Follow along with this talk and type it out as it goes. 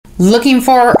Looking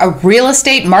for a real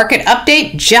estate market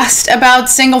update just about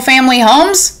single-family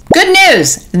homes? Good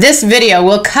news! This video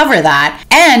will cover that,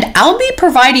 and I'll be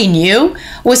providing you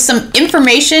with some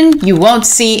information you won't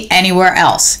see anywhere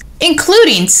else,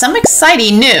 including some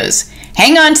exciting news.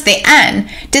 Hang on to the end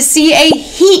to see a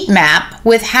heat map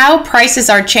with how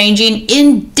prices are changing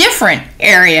in different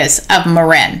areas of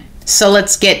Marin. So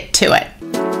let's get to it.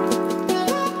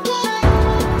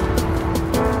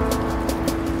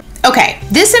 Okay,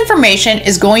 this information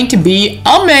is going to be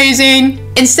amazing.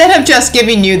 Instead of just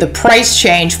giving you the price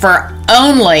change for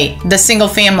only the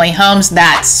single-family homes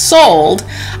that sold,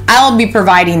 I'll be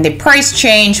providing the price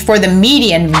change for the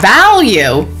median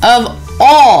value of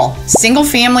all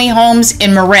single-family homes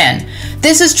in Marin.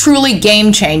 This is truly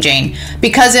game-changing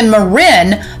because in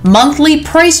Marin, monthly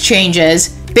price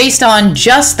changes based on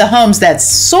just the homes that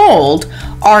sold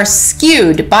are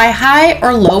skewed by high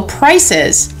or low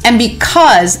prices. And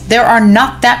because there are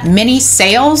not that many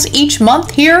sales each month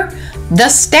here, the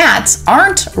stats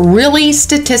aren't really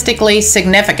statistically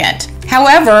significant.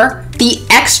 However, the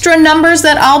extra numbers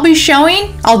that I'll be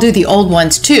showing, I'll do the old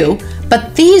ones too,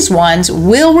 but these ones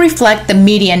will reflect the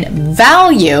median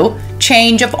value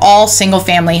change of all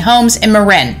single-family homes in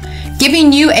Marin,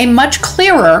 giving you a much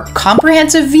clearer,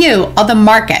 comprehensive view of the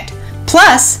market.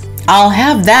 Plus, I'll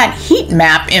have that heat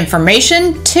map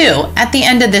information too at the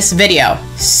end of this video.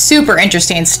 Super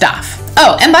interesting stuff.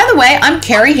 Oh, and by the way, I'm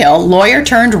Karrie Hill, lawyer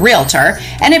turned realtor,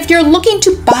 and if you're looking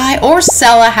to buy or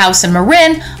sell a house in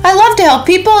Marin, I love to help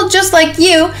people just like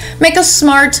you make a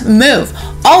smart move.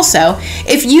 Also,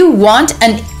 if you want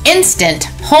an instant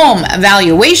home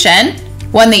valuation,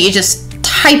 one that you just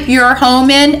type your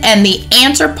home in and the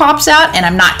answer pops out, and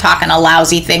I'm not talking a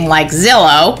lousy thing like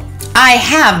Zillow, I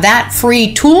have that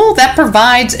free tool that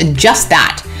provides just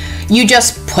that. You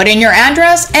just put in your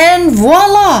address and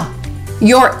voila,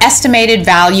 your estimated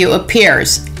value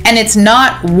appears. And it's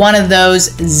not one of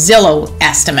those Zillow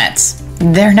estimates.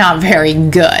 They're not very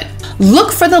good.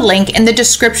 Look for the link in the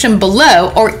description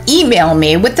below or email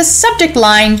me with the subject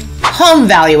line home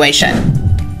valuation.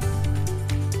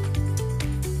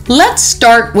 Let's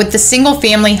start with the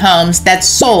single-family homes that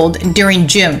sold during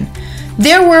June.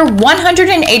 There were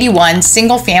 181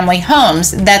 single-family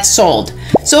homes that sold.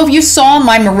 So if you saw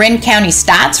my Marin County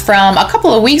stats from a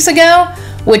couple of weeks ago,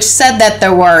 which said that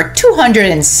there were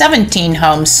 217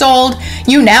 homes sold,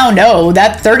 you now know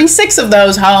that 36 of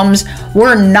those homes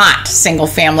were not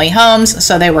single-family homes,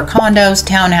 so they were condos,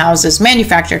 townhouses,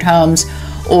 manufactured homes,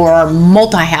 or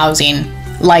multi-housing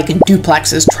like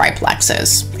duplexes,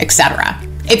 triplexes, etc.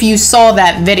 If you saw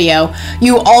that video,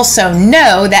 you also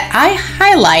know that I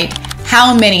highlight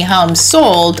how many homes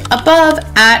sold above,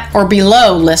 at, or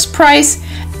below list price,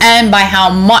 and by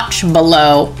how much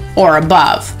below or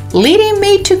above, leading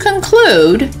me to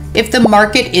conclude if the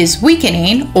market is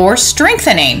weakening or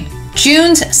strengthening.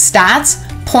 June's stats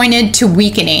pointed to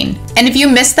weakening, and if you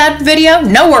missed that video,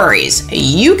 no worries,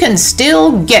 you can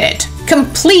still get it,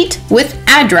 complete with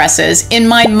addresses in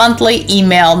my monthly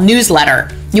email newsletter.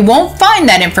 You won't find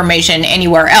that information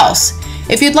anywhere else.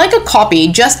 If you'd like a copy,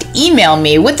 just email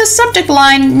me with the subject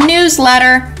line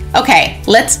newsletter. Okay,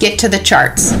 let's get to the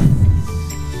charts.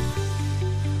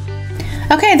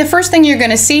 Okay, the first thing you're going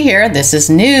to see here, this is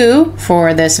new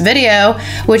for this video,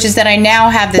 which is that I now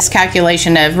have this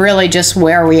calculation of really just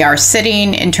where we are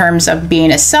sitting in terms of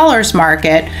being a seller's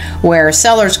market, where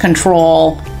sellers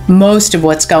control most of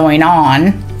what's going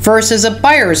on, versus a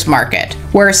buyer's market,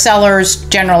 where sellers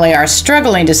generally are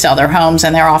struggling to sell their homes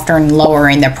and they're often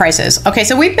lowering their prices. Okay,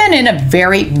 so we've been in a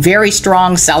very, very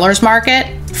strong seller's market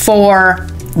for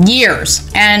years.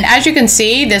 And as you can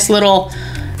see, this little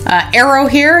arrow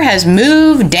here has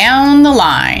moved down the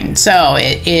line. So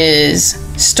it is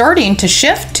starting to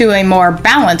shift to a more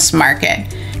balanced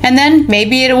market. And then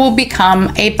maybe it will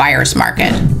become a buyer's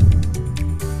market.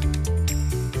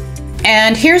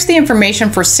 And here's the information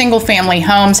for single-family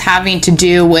homes having to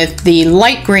do with the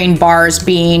light green bars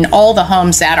being all the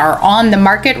homes that are on the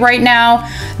market right now,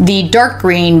 the dark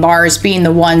green bars being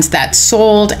the ones that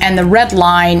sold, and the red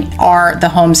line are the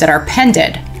homes that are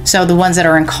pended, so the ones that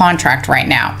are in contract right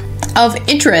now. Of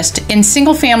interest in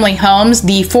single-family homes,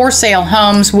 the for sale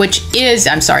homes, which is,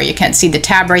 I'm sorry, you can't see the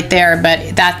tab right there,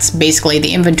 but that's basically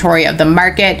the inventory of the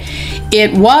market.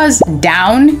 It was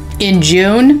down in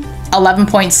June,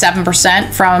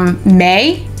 11.7% from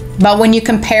May, but when you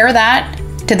compare that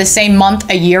to the same month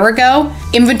a year ago,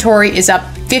 inventory is up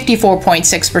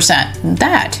 54.6%.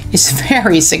 That is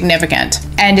very significant.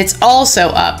 And it's also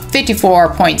up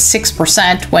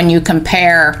 54.6% when you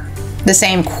compare the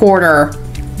same quarter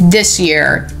this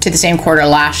year to the same quarter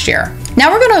last year.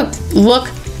 Now we're going to look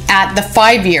at the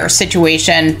 5-year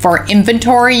situation for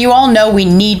inventory. You all know we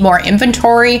need more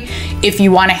inventory if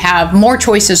you want to have more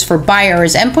choices for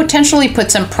buyers and potentially put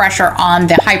some pressure on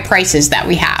the high prices that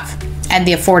we have and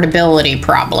the affordability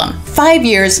problem. 5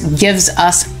 years gives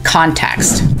us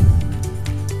context.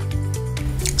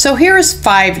 So here's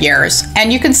 5 years,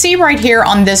 and you can see right here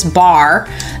on this bar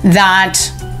that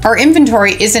our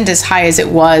inventory isn't as high as it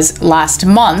was last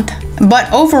month,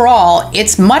 but overall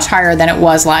it's much higher than it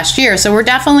was last year. So we're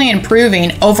definitely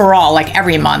improving overall, like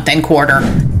every month and quarter.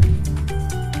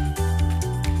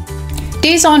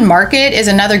 Days on market is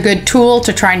another good tool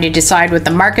to trying to decide what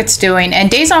the market's doing, and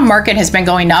days on market has been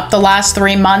going up the last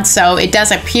 3 months, so it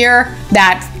does appear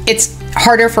that it's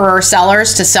harder for our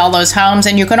sellers to sell those homes.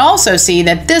 And you can also see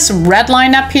that this red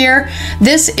line up here,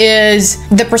 this is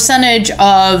the percentage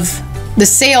of the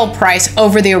sale price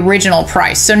over the original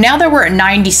price. So now that we're at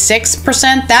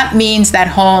 96%, that means that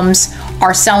homes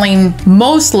are selling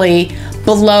mostly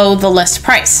below the list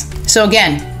price. So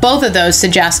again, both of those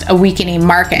suggest a weakening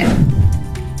market.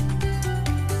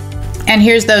 And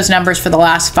here's those numbers for the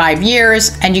last 5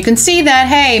 years. And you can see that,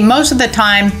 hey, most of the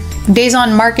time, days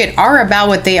on market are about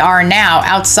what they are now,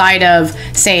 outside of,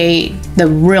 say, the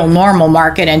real normal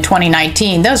market in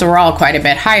 2019. Those were all quite a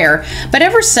bit higher. But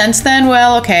ever since then,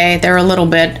 well, okay, they're a little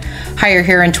bit higher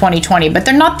here in 2020, but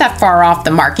they're not that far off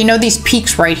the mark. You know, these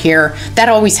peaks right here, that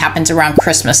always happens around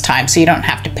Christmas time, so you don't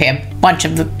have to pay a bunch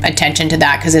of attention to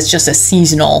that because it's just a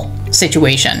seasonal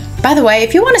situation. By the way,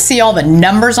 if you want to see all the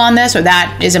numbers on this, or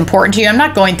that is important to you, I'm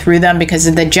not going through them because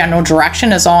of the general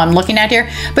direction is all I'm looking at here,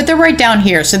 but they're right down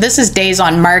here. So this is days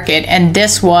on market, and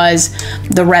this was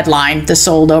the red line, the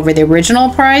sold over the original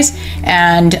price.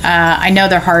 And I know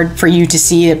they're hard for you to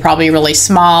see, they're probably really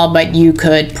small, but you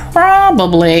could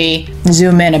probably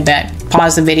zoom in a bit,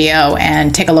 pause the video,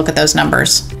 and take a look at those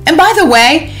numbers. And by the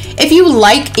way, if you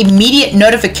like immediate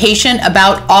notification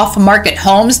about off-market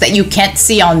homes that you can't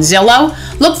see on Zillow,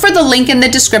 look for the link in the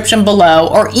description below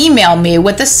or email me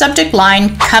with the subject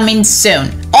line "coming soon."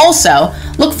 Also,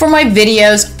 look for my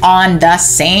videos on the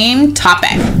same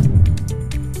topic.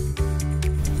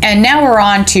 And now we're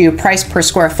on to price per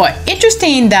square foot.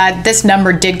 Interesting that this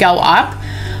number did go up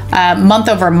month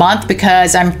over month,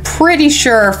 because I'm pretty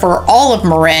sure for all of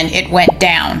Marin it went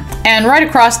down. And right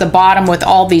across the bottom with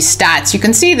all these stats, you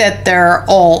can see that they're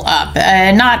all up.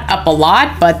 Not up a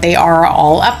lot, but they are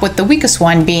all up, with the weakest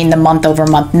one being the month over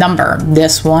month number.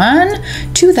 This one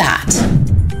to that.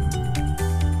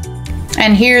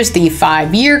 And here's the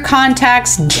 5-year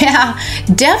context. Yeah,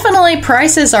 definitely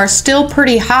prices are still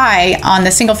pretty high on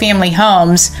the single family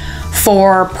homes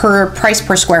for price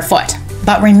per square foot.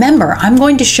 But remember, I'm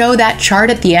going to show that chart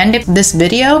at the end of this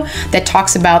video that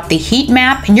talks about the heat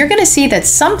map, and you're going to see that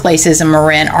some places in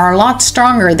Marin are a lot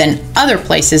stronger than other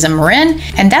places in Marin,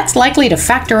 and that's likely to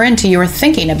factor into your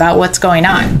thinking about what's going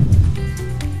on.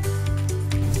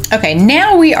 Okay,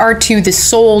 now we are to the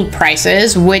sold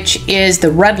prices, which is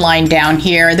the red line down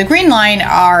here. The green line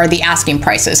are the asking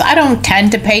prices. I don't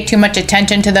tend to pay too much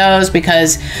attention to those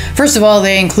because, first of all,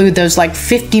 they include those like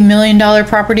 $50 million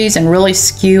properties and really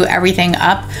skew everything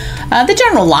up. The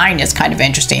general line is kind of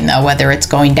interesting though, whether it's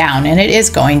going down, and it is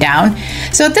going down.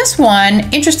 So this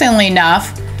one, interestingly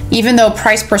enough, even though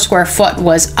price per square foot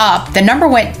was up, the number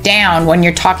went down when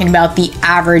you're talking about the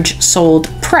average sold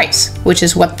price, which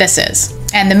is what this is.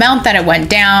 And the amount that it went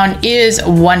down is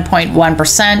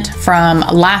 1.1% from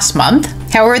last month.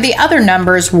 However, the other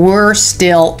numbers were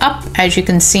still up, as you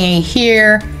can see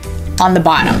here on the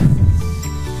bottom.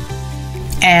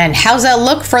 And how's that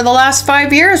look for the last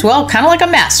 5 years? Well, kind of like a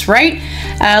mess, right?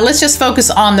 Let's just focus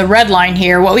on the red line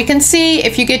here. What we can see,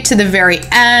 if you get to the very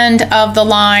end of the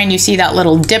line, you see that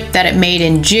little dip that it made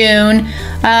in June.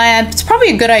 It's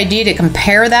probably a good idea to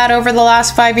compare that over the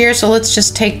last 5 years. So let's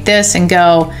just take this and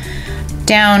go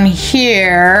down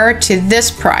here to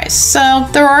this price. So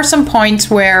there are some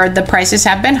points where the prices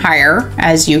have been higher,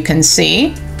 as you can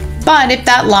see. But if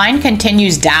that line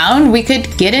continues down, we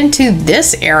could get into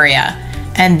this area.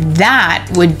 And that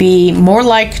would be more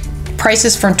like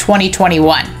prices from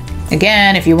 2021.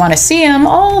 Again, if you want to see them,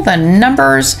 all the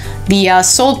numbers, the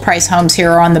sold price homes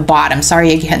here are on the bottom.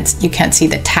 Sorry, you can't see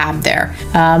the tab there.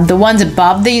 The ones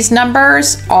above these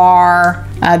numbers are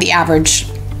the average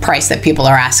price that people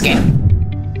are asking.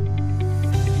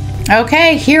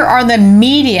 Okay, here are the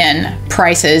median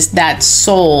prices that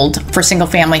sold for single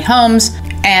family homes.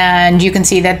 And you can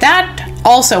see that that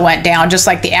also went down just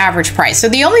like the average price. So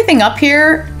the only thing up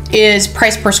here is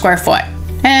price per square foot,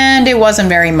 and it wasn't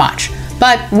very much.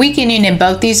 But weakening in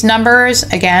both these numbers,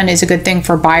 again, is a good thing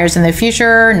for buyers in the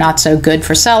future, not so good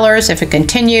for sellers if it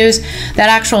continues. That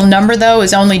actual number, though,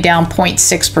 is only down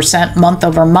 0.6% month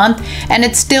over month, and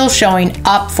it's still showing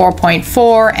up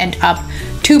 4.4 and up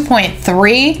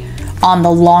 2.3 on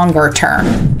the longer term.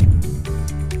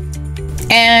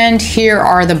 And here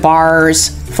are the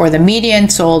bars for the median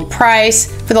sold price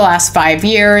for the last 5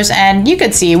 years, and you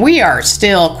can see we are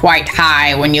still quite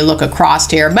high when you look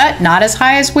across here, but not as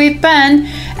high as we've been,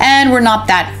 and we're not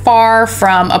that far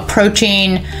from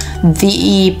approaching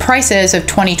the prices of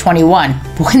 2021.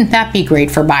 Wouldn't that be great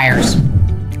for buyers?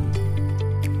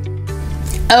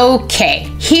 Okay,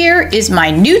 here is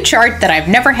my new chart that I've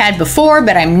never had before,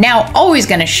 but I'm now always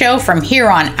going to show from here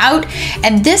on out,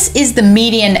 and this is the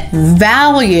median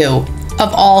value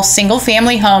of all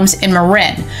single-family homes in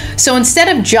Marin. So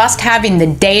instead of just having the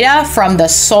data from the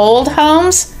sold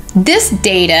homes, this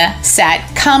data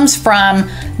set comes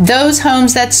from those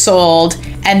homes that sold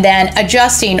and then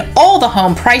adjusting all the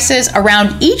home prices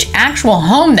around each actual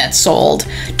home that sold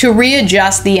to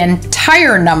readjust the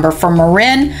entire number for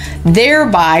Marin,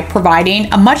 thereby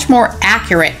providing a much more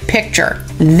accurate picture.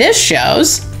 This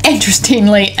shows,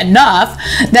 interestingly enough,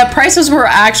 that prices were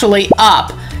actually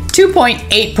up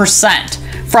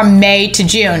 2.8% from May to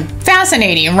June.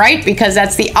 Fascinating, right? Because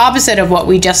that's the opposite of what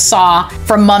we just saw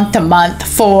from month to month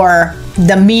for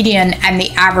the median and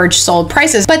the average sold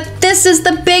prices. But this is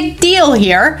the big deal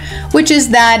here, which is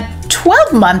that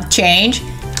 12-month change,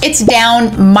 it's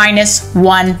down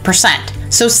 -1%.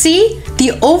 So see,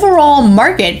 the overall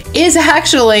market is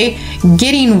actually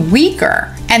getting weaker.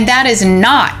 And that is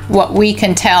not what we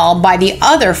can tell by the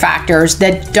other factors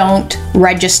that don't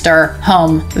register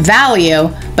home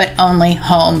value, but only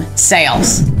home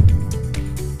sales.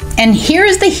 And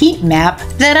here's the heat map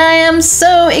that I am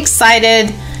so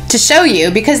excited to show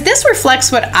you, because this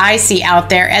reflects what I see out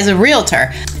there as a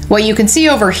realtor. What you can see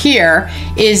over here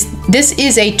is this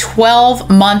is a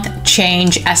 12-month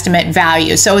change estimate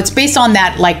value. So it's based on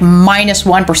that like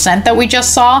 -1% that we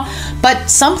just saw, but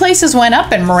some places went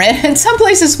up in Marin and some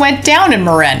places went down in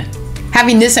Marin.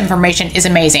 Having this information is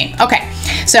amazing. Okay,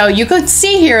 so you could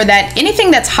see here that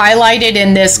anything that's highlighted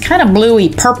in this kind of bluey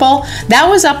purple, that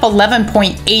was up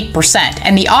 11.8%.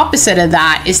 And the opposite of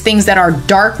that is things that are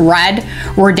dark red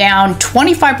were down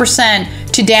 25%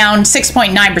 to down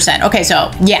 6.9%. Okay,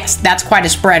 so yes, that's quite a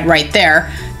spread right there.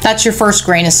 That's your first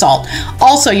grain of salt.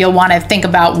 Also, you'll want to think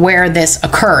about where this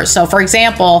occurs. So for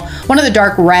example, one of the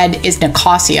dark red is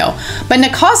Nicasio. But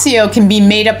Nicasio can be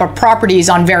made up of properties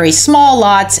on very small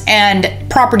lots and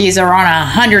properties that are on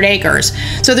 100 acres.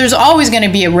 So there's always going to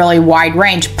be a really wide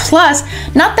range. Plus,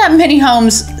 not that many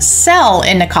homes sell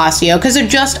in Nicasio because there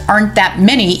just aren't that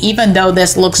many, even though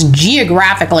this looks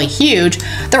geographically huge,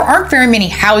 there aren't very many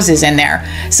houses in there.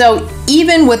 So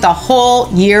even with a whole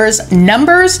year's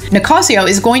numbers, Nicasio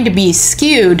is going to be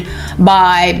skewed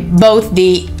by both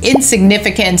the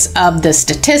insignificance of the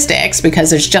statistics, because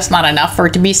there's just not enough for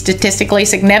it to be statistically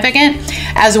significant,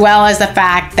 as well as the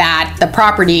fact that the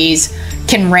properties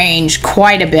can range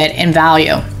quite a bit in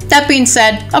value. That being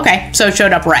said, okay, so it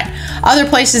showed up red. Other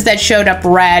places that showed up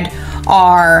red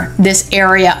are this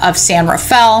area of San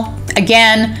Rafael.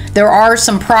 Again, there are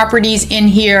some properties in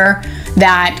here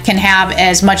that can have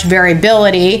as much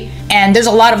variability, and there's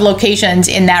a lot of locations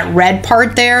in that red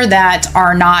part there that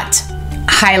are not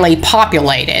highly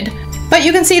populated. But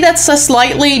you can see that's a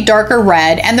slightly darker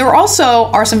red, and there also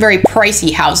are some very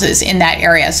pricey houses in that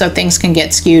area, so things can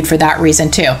get skewed for that reason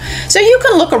too. So you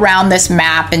can look around this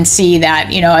map and see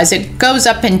that, you know, as it goes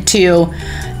up into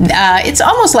it's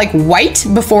almost like white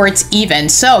before it's even.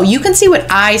 So you can see what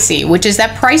I see, which is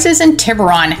that prices in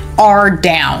Tiburon are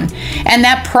down, and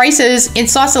that prices in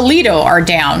Sausalito are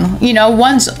down, you know,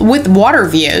 ones with water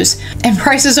views, and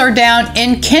prices are down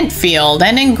in Kentfield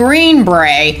and in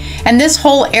Greenbrae and this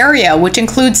whole area, which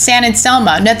includes San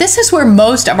Anselmo. Now this is where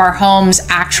most of our homes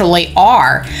actually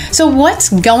are. So what's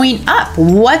going up?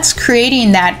 What's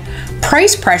creating that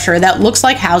price pressure that looks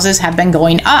like houses have been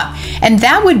going up? And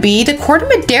that would be the Corte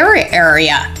Madera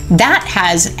area. That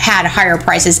has had higher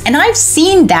prices, and I've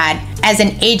seen that as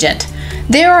an agent.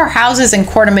 There are houses in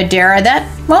Corte Madera that,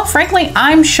 well, frankly,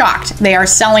 I'm shocked they are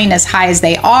selling as high as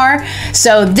they are.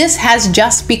 So this has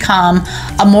just become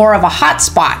a more of a hot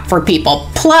spot for people.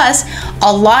 Plus,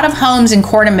 a lot of homes in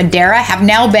Corte Madera have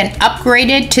now been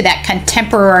upgraded to that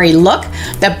contemporary look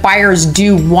that buyers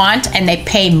do want and they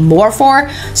pay more for.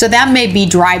 So that may be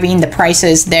driving the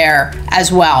prices there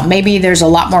as well. Maybe there's a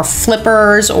lot more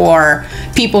flippers or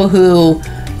people who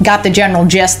got the general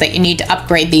gist that you need to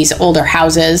upgrade these older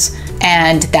houses,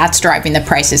 and that's driving the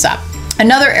prices up.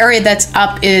 Another area that's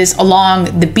up is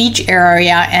along the beach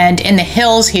area and in the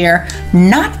hills here.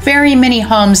 Not very many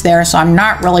homes there, so I'm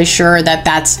not really sure that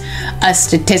that's a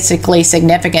statistically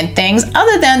significant thing,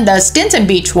 other than the Stinson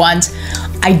Beach ones.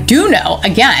 I do know,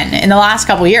 again, in the last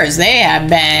couple of years, they have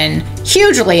been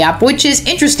hugely up, which is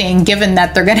interesting given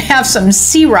that they're going to have some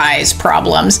sea rise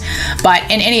problems. But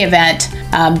in any event,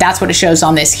 that's what it shows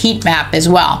on this heat map as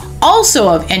well. Also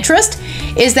of interest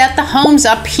is that the homes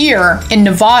up here in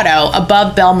Novato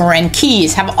above Marin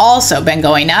Keys have also been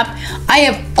going up. I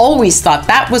have always thought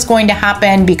that was going to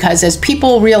happen because as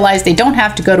people realize they don't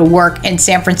have to go to work in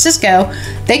San Francisco,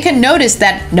 they can notice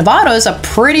that Novato is a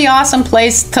pretty awesome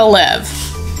place to live.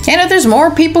 And if there's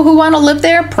more people who want to live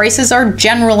there, prices are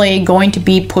generally going to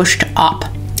be pushed up.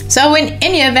 So in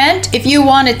any event, if you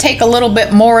want to take a little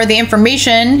bit more of the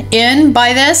information in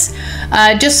by this,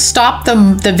 just stop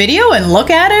the video and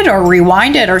look at it or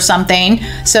rewind it or something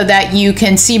so that you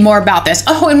can see more about this.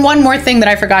 Oh, and one more thing that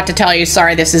I forgot to tell you.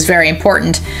 Sorry, this is very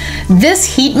important. This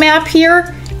heat map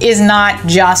here is not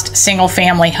just single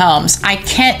family homes. I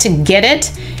can't get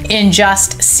it in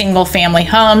just single family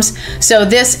homes. So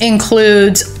this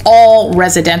includes all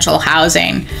residential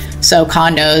housing. So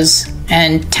condos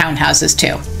and townhouses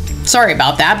too. Sorry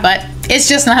about that, but it's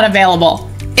just not available.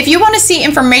 If you want to see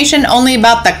information only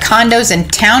about the condos and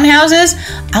townhouses,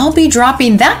 I'll be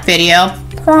dropping that video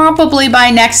probably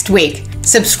by next week.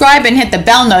 Subscribe and hit the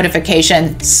bell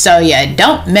notification so you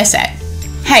don't miss it.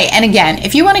 Hey, and again,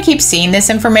 if you want to keep seeing this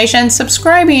information,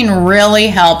 subscribing really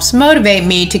helps motivate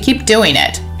me to keep doing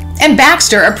it. And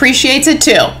Baxter appreciates it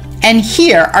too. And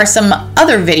here are some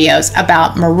other videos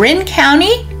about Marin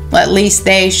County, well, at least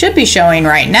they should be showing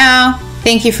right now.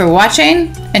 Thank you for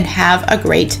watching and have a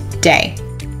great day.